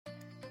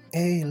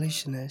Hey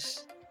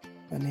listeners,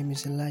 my name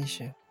is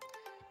Elisha,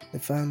 the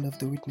founder of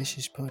the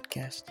Witnesses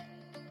podcast.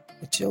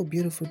 It's so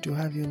beautiful to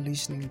have you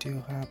listening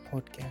to our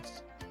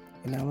podcast,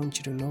 and I want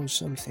you to know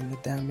something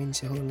that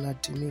means a whole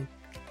lot to me.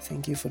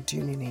 Thank you for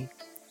tuning in.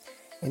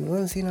 And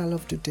one thing I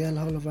love to tell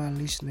all of our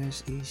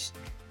listeners is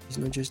it's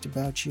not just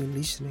about you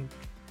listening,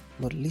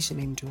 but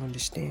listening to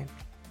understand.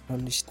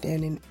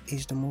 Understanding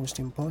is the most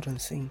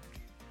important thing,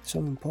 so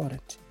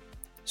important.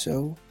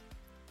 So,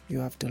 you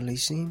have to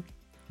listen,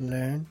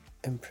 learn,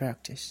 and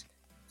practice.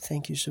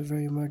 Thank you so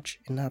very much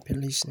and happy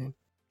listening.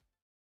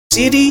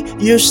 City,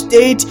 your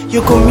state,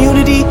 your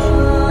community,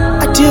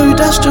 I tell you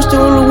that's just the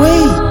only way.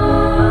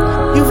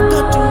 You've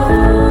got to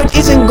know it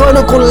isn't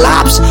gonna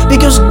collapse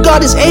because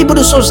God is able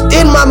to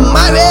sustain my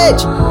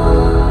marriage.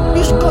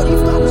 You've got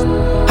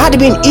to. Had it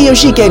been he or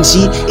she can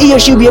see, he or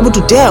she will be able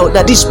to tell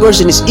that this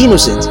person is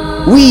innocent.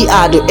 We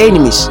are the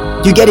enemies.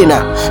 You get it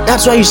now?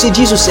 That's why you see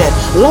Jesus said,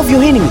 love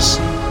your enemies.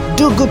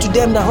 Do good to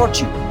them that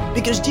hurt you.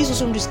 Because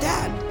Jesus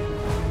understands.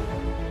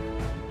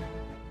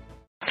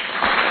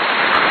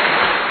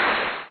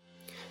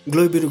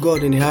 Glory be to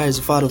God in the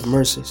highest, Father of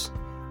mercies.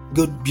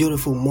 Good,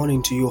 beautiful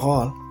morning to you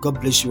all.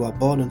 God bless you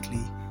abundantly.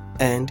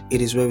 And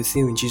it is well with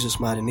you in Jesus'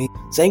 mighty name.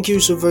 Thank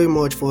you so very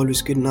much for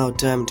always getting out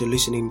time to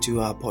listening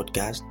to our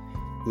podcast.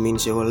 It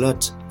means a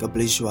lot. God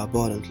bless you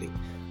abundantly.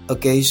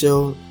 Okay,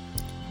 so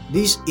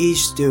this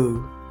is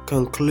to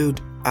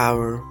conclude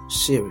our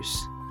series.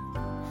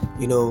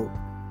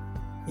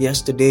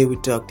 Yesterday we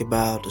talked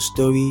about the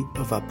story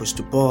of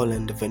Apostle Paul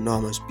and the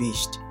venomous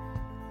beast.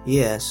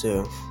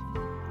 So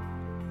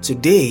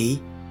today,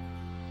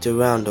 to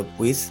round up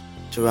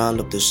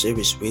the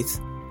series with,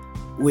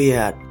 we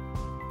are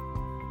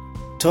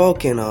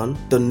talking on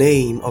the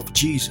name of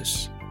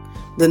Jesus.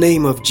 The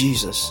name of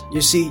Jesus.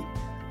 You see,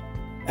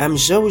 I'm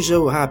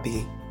so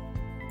happy,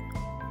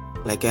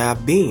 like I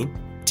have been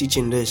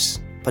teaching this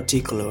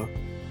particular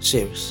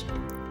series.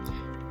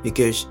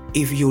 Because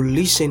if you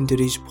listen to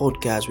this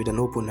podcast with an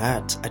open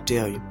heart, I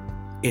tell you,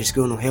 it's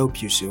going to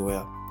help you so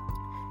well.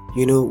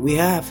 We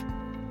have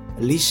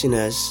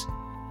listeners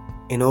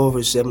in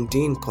over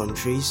 17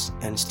 countries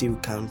and still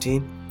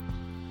counting.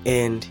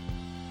 And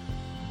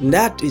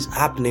that is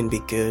happening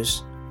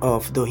because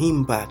of the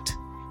impact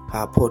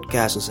our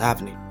podcast is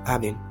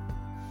having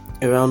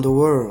around the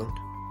world.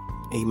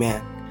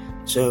 Amen.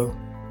 So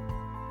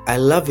I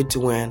love it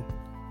when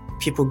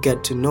people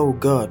get to know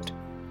God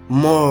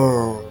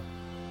more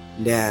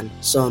than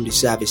Sunday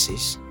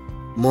services,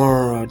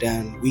 more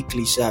than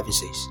weekly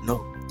services.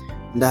 No,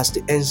 that's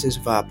the essence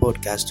of our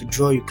podcast, to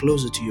draw you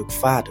closer to your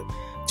Father,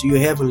 to your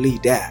Heavenly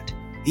Dad.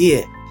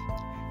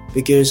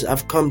 Because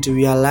I've come to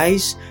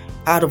realize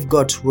out of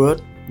God's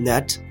word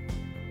that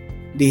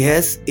the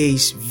earth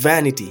is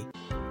vanity,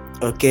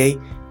 okay?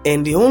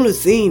 And the only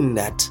thing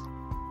that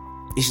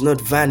is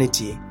not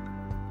vanity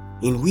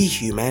in we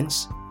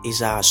humans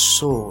is our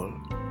soul.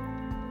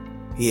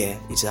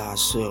 It's our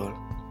soul.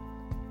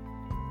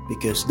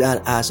 Because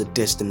that has a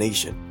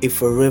destination, a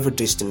forever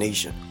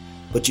destination.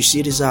 But you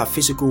see, this is our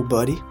physical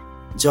body.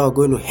 It's all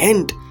going to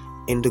end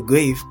in the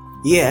grave.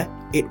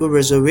 It will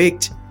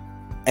resurrect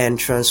and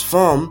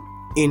transform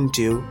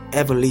into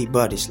heavenly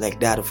bodies like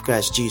that of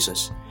Christ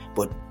Jesus.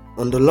 But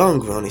on the long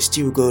run, it's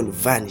still going to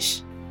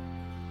vanish.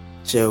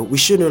 So we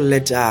shouldn't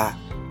let our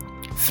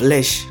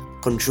flesh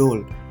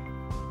control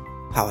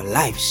our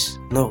lives.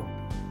 No.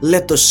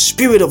 Let the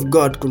Spirit of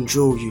God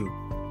control you.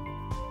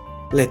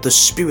 Let the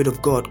Spirit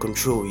of God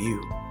control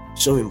you.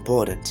 So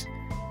important.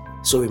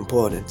 So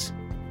important.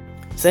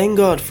 Thank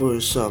God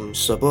for some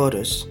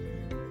supporters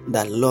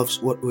that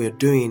loves what we're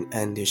doing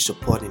and they're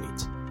supporting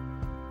it.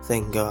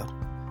 Thank God.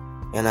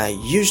 And I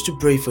used to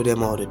pray for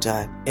them all the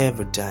time,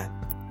 every time.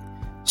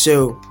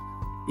 So,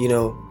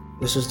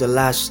 this is the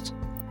last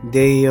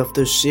day of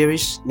the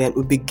series. Then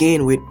we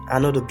begin with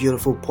another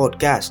beautiful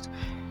podcast.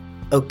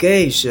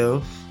 Okay,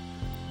 so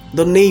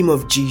the name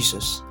of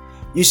Jesus.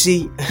 You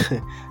see,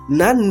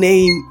 that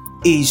name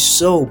is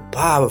so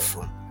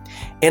powerful.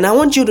 And I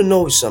want you to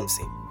know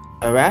something,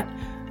 alright?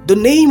 The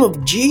name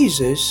of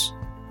Jesus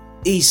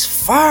is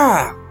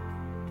far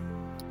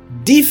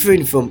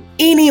different from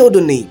any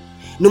other name,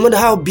 no matter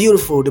how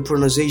beautiful the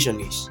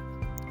pronunciation is.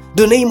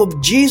 The name of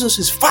Jesus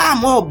is far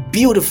more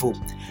beautiful,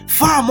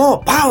 far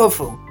more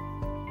powerful,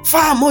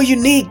 far more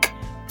unique,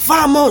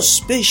 far more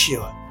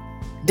special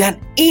than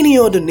any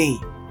other name.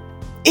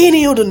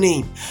 Any other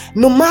name,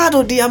 no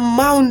matter the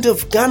amount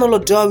of carnal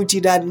authority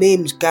that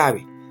name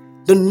carry,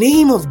 the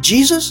name of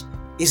Jesus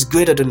is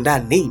greater than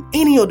that name,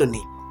 any other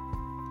name.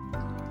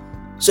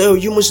 So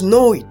you must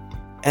know it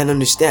and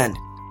understand.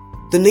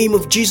 The name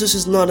of Jesus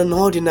is not an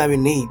ordinary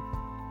name.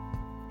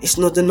 It's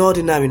not an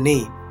ordinary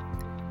name.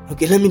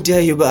 Okay, let me tell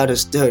you about a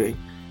story.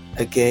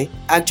 Okay,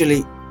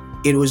 actually,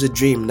 it was a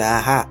dream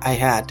that I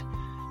had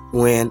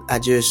when I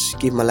just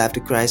gave my life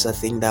to Christ. I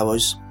think that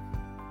was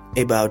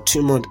about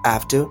 2 months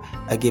after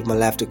I gave my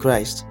life to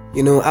Christ.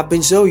 I've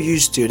been so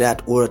used to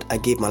that word, I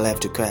gave my life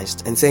to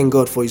Christ. And thank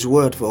God for His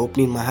word, for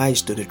opening my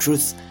eyes to the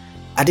truth.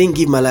 I didn't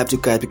give my life to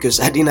Christ because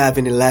I didn't have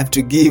any life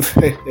to give.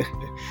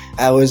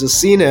 I was a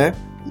sinner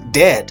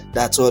dead.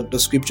 That's what the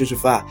scriptures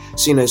refer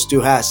sinners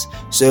to as.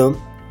 So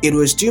it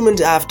was 2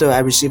 months after I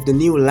received the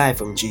new life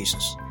from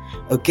Jesus.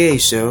 Okay,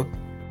 so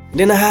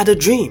then I had a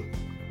dream.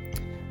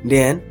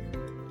 Then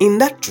in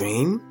that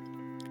dream,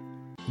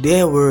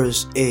 there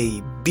was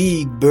a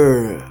big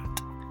bird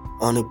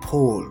on a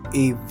pole,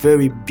 a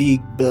very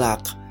big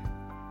black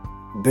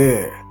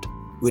bird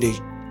with a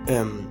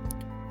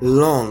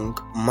long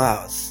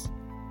mouth.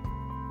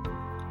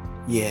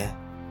 Yeah.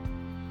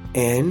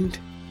 And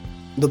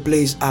the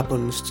place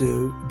happens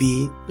to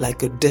be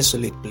like a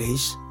desolate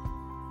place.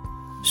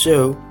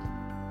 So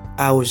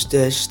I was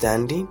there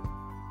standing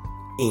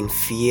in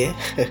fear.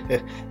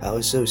 I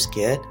was so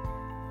scared.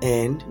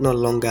 And not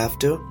long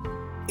after,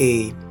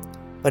 a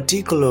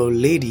particular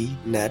lady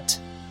that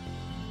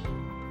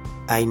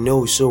I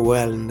know so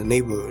well in the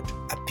neighborhood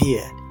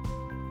appeared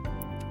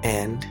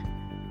and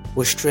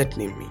was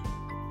threatening me.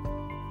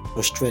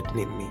 Was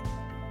telling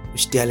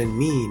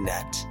me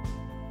that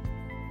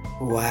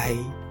why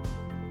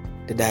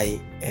did I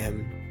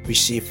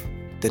receive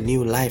the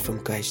new life from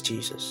Christ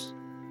Jesus.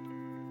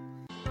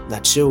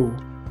 That so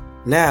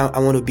now I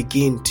want to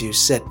begin to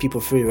set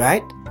people free,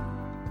 right?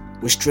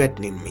 Was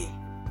threatening me.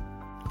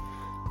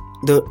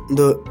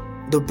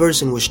 The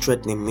person was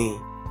threatening me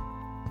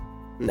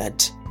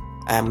that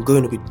I'm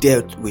going to be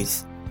dealt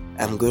with,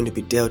 and all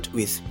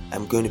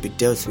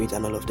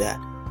of that.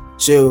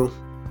 So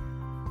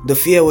the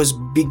fear was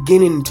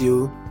beginning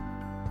to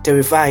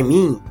terrify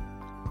me,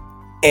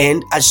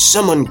 and I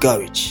summoned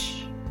courage.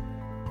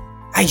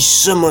 I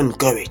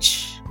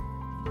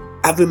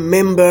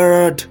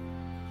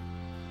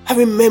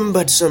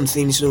remembered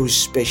something so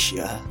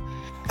special.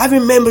 I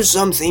remembered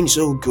something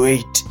so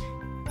great.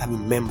 I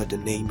remembered the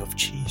name of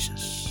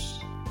Jesus.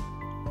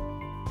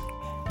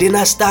 Then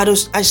I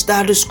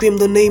started to scream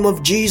the name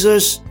of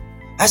Jesus.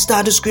 I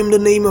started shouting the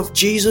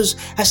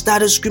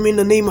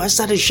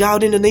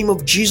name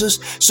of Jesus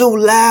so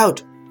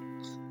loud.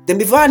 Then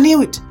before I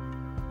knew it,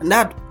 and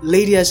that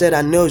lady I said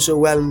I know so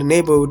well in the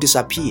neighborhood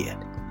disappeared.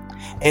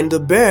 And the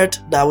bird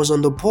that was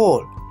on the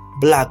pole,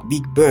 black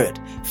big bird,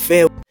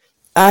 fell.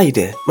 Hi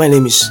there, my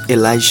name is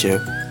Elisha,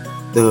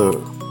 the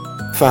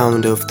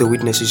founder of the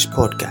Witnesses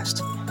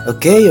podcast.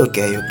 Okay.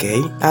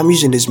 I'm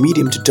using this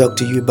medium to talk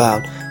to you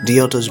about the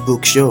Authors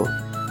Book Show.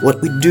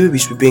 What we do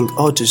is we bring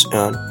authors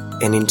on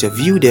and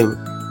interview them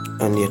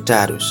on their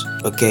titles.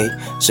 Okay,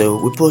 so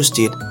we post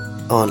it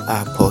on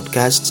our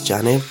podcast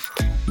channel,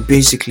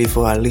 basically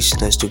for our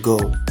listeners to go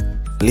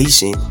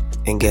listen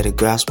and get a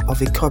grasp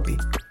of a copy.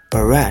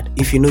 Alright,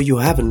 if you know you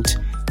haven't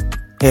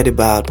heard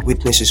about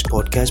Witnesses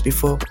podcast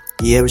before,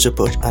 here is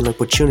an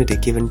opportunity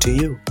given to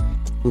you.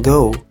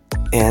 Go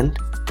and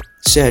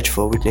search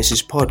for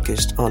Witnesses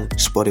podcast on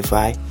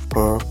Spotify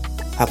or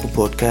Apple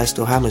Podcast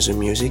or Amazon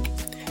Music,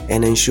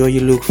 and ensure you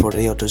look for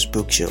the Authors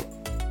Book Show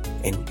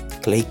and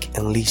click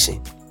and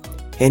listen.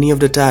 Any of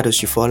the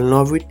titles you fall in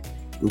love with,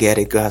 get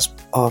a grasp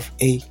of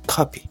a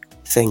copy.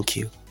 Thank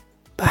you.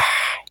 Bye.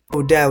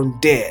 Go down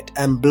dead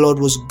and blood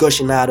was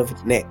gushing out of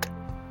his neck.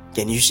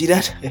 Can you see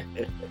that?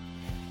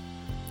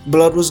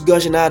 Blood was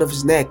gushing out of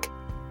his neck,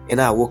 and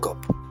I woke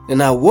up.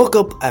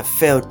 I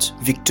felt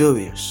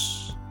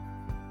victorious.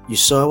 You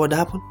saw what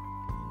happened?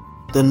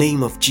 The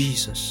name of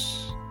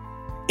Jesus.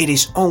 It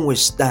is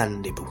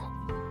unwithstandable.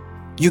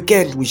 You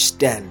can't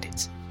withstand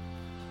it.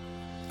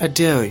 I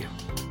tell you,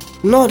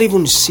 not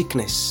even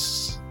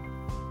sickness,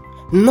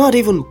 not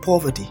even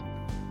poverty,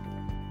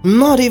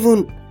 not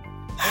even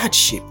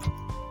hardship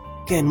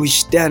can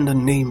withstand the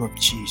name of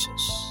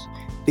Jesus.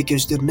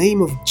 Because the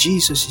name of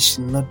Jesus is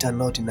not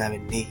an ordinary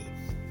name.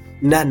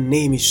 That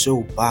name is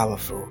so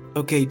powerful.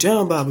 Okay, turn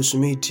our Bibles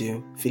with me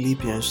to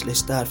Philippians. Let's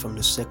start from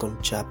the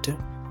 2nd chapter.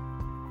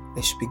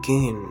 Let's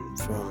begin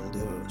from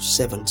the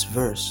 7th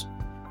verse.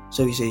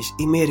 So he says,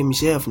 He made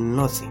himself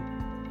nothing.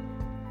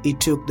 He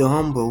took the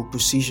humble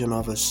position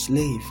of a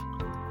slave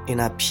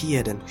and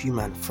appeared in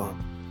human form.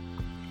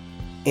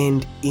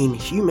 And in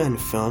human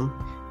form,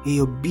 he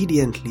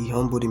obediently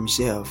humbled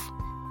himself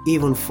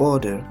even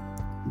further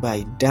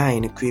by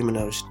dying a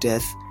criminal's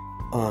death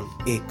on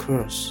a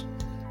cross.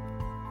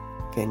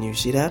 Can you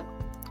see that?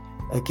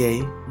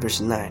 Okay, verse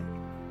 9.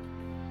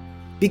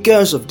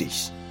 Because of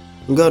this,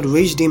 God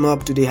raised him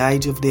up to the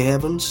height of the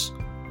heavens.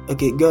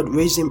 Okay, God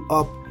raised him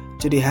up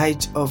to the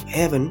height of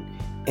heaven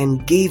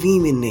and gave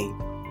him a name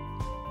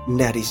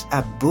that is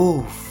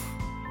above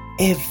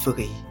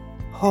every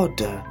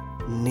other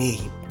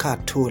name.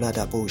 Katola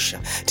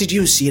Dabosha. Did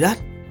you see that?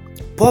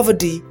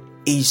 Poverty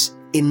is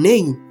a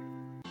name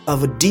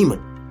of a demon.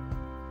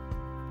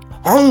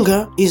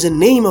 Hunger is a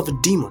name of a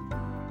demon.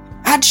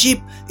 Hardship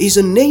is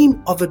a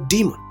name of a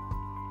demon.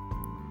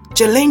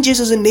 Challenges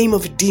is a name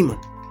of a demon.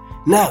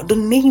 Now, the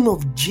name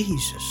of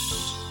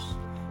Jesus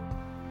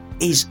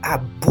is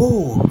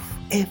above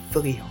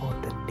every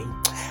other name.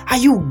 Are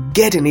you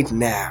getting it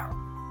now?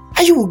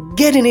 Are you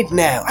getting it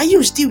now? Are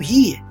you still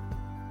here?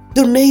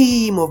 The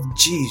name of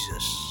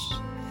Jesus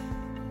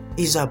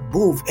is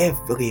above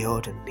every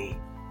other name.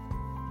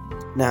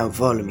 Now,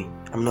 follow me.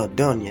 I'm not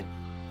done yet.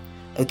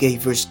 Okay,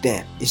 verse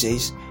 10. It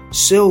says,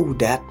 so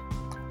that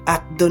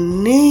At the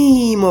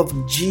name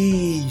of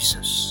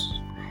Jesus,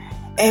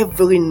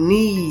 every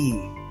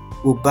knee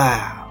will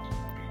bow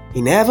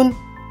in heaven,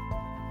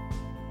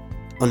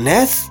 on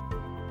earth.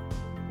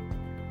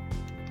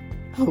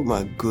 Oh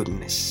my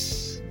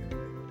goodness.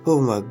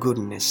 Oh my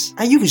goodness.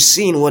 Are you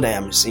seeing what I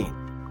am seeing?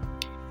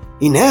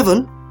 In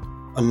heaven,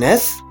 on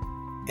earth,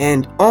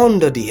 and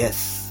under the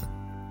earth.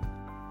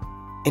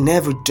 And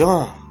every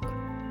tongue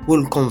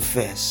will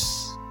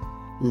confess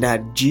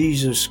that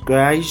Jesus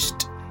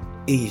Christ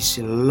is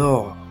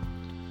Lord,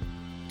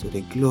 to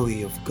the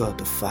glory of God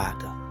the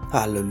Father.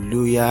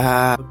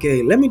 Hallelujah.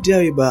 Okay, let me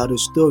tell you about a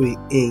story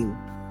in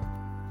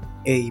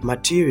a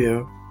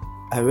material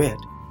I read,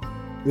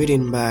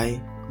 written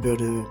by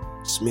Brother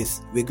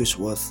Smith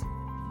Wigglesworth.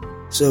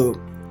 So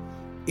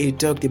he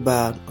talked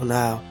about on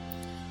how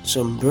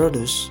some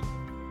brothers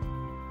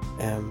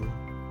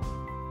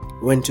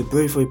went to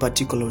pray for a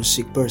particular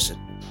sick person.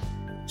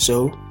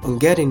 So on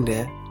getting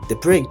there, they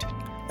prayed,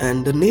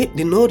 and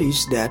they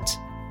noticed that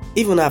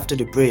even after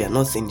the prayer,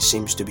 nothing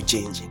seems to be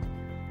changing.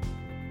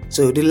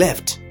 So they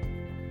left.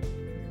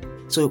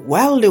 So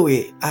while they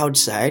were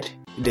outside,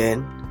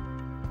 then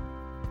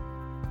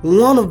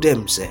one of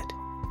them said,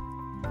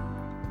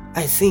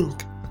 I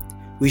think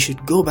we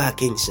should go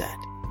back inside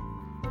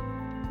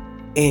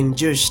and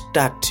just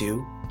start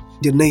to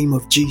the name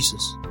of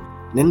Jesus.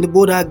 And then they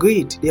both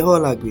agreed. They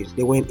all agreed.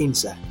 They went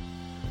inside.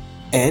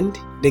 And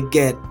they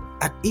get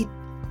at it.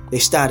 They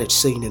started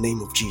saying the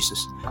name of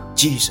Jesus.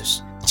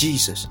 Jesus,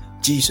 Jesus,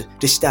 Jesus.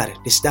 They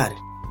started.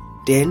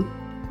 Then,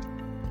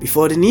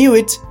 before they knew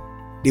it,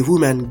 the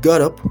woman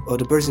got up, or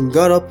the person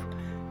got up,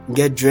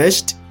 get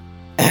dressed,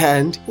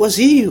 and was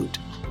healed.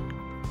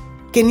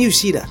 Can you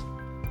see that?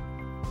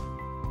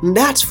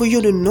 That's for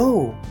you to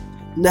know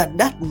that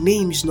that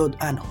name is not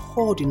an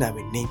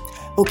ordinary name.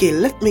 Okay,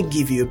 let me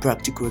give you a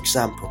practical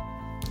example.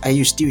 Are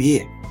you still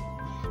here?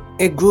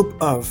 A group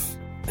of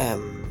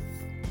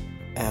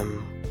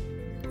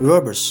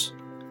robbers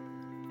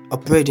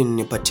operating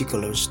in a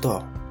particular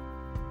store.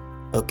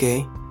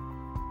 Okay?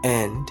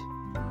 And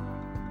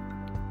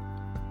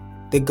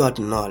they got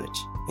knowledge,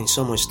 and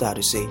someone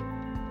started to say,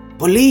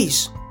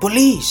 police,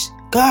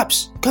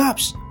 cops.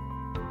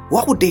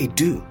 What would they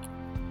do?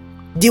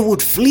 They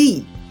would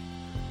flee.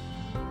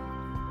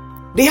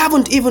 They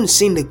haven't even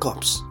seen the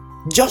cops,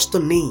 just the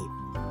name.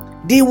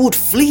 They would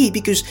flee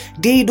because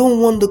they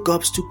don't want the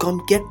cops to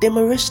come get them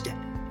arrested.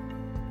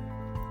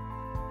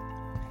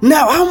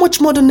 Now, how much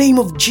more the name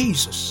of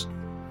Jesus?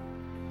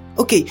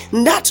 Okay,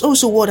 that's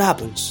also what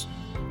happens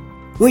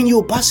when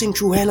you're passing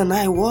through hell and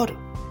high water.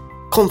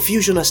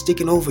 Confusion has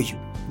taken over you.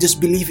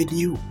 Disbelief in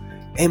you.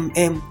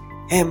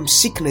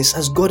 Sickness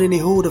has gotten a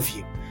hold of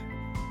you.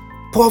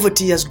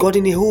 Poverty has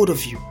gotten a hold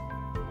of you.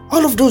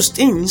 All of those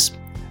things,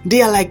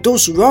 they are like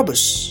those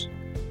robbers.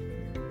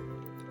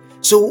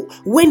 So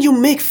when you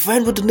make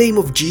friend with the name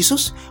of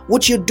Jesus,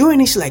 what you're doing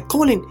is like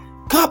calling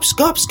cops.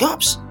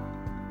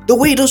 The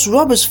way those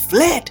robbers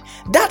fled,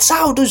 that's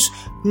how those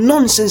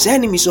nonsense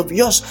enemies of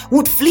yours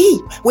would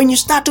flee when you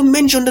start to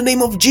mention the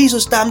name of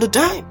Jesus time to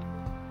time.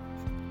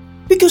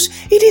 Because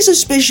it is a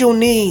special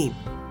name.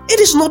 It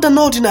is not an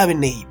ordinary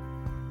name.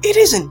 It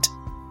isn't.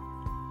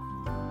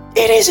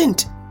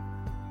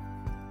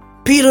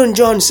 Peter and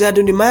John said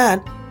to the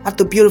man at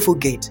the beautiful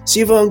gate,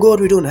 silver and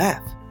gold we don't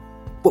have,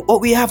 but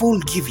what we have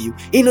we'll give you.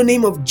 In the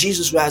name of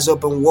Jesus, rise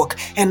up and walk.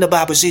 And the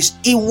Bible says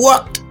he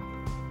walked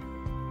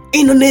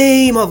in the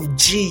name of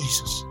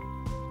Jesus.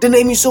 The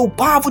name is so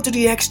powerful to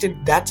the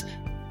extent that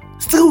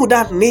through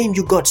that name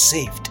you got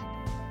saved.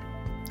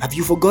 Have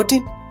you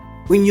forgotten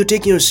when you're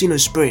taking your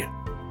sinner's prayer?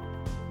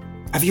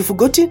 Have you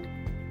forgotten?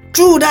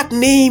 Through that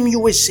name you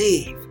were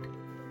saved.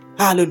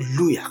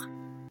 Hallelujah.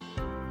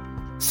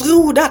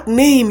 Through that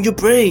name you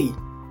pray.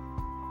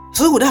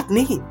 Through that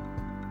name.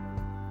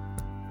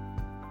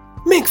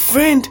 Make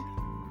friend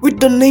with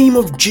the name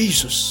of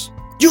Jesus.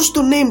 Use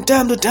the name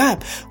time to time.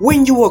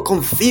 When you are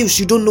confused,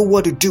 you don't know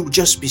what to do,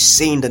 just be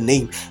saying the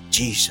name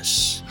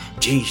Jesus.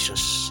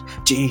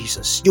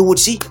 You would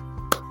see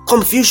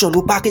confusion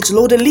will pack its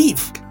load and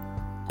leave.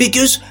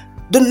 Because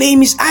the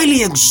name is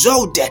highly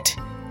exalted.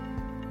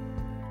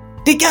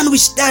 They can't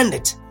withstand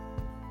it.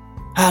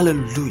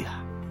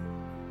 Hallelujah.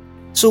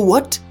 So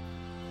what?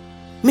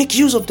 Make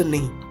use of the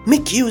name.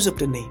 Make use of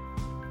the name.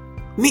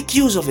 Make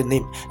use of the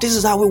name. This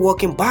is how we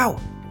walk in power.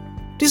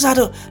 These are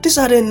the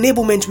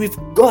enablements we've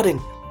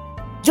gotten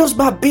just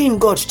by being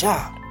God's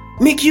child.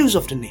 Make use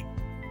of the name.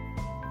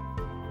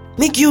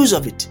 Make use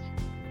of it.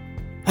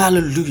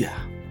 Hallelujah.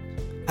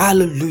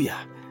 Hallelujah.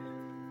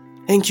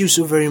 Thank you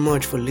so very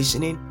much for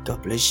listening.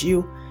 God bless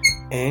you.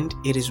 And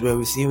it is well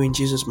with you in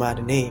Jesus'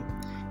 mighty name.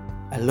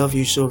 I love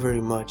you so very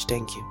much.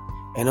 Thank you.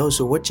 And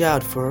also watch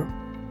out for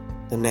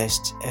the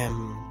next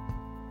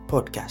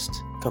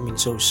podcast coming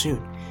so soon.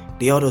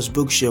 The Author's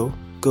Book Show.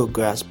 Go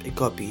grasp a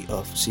copy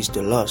of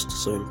Sister Lost.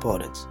 So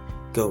important.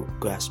 Go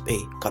grasp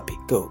a copy.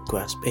 Go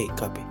grasp a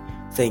copy.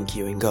 Thank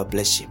you and God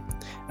bless you.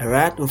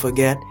 Alright, don't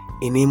forget,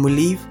 in Him we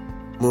live,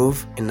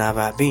 move, and have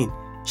our being.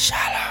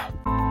 Shalom.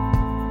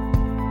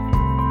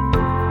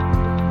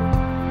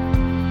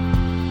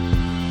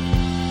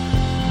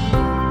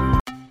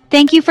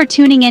 Thank you for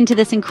tuning in to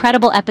this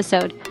incredible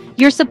episode.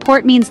 Your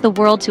support means the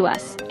world to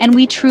us, and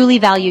we truly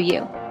value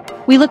you.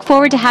 We look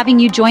forward to having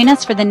you join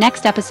us for the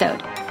next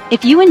episode.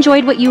 If you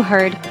enjoyed what you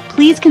heard,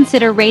 please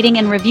consider rating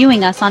and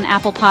reviewing us on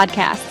Apple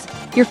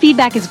Podcasts. Your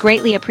feedback is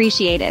greatly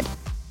appreciated.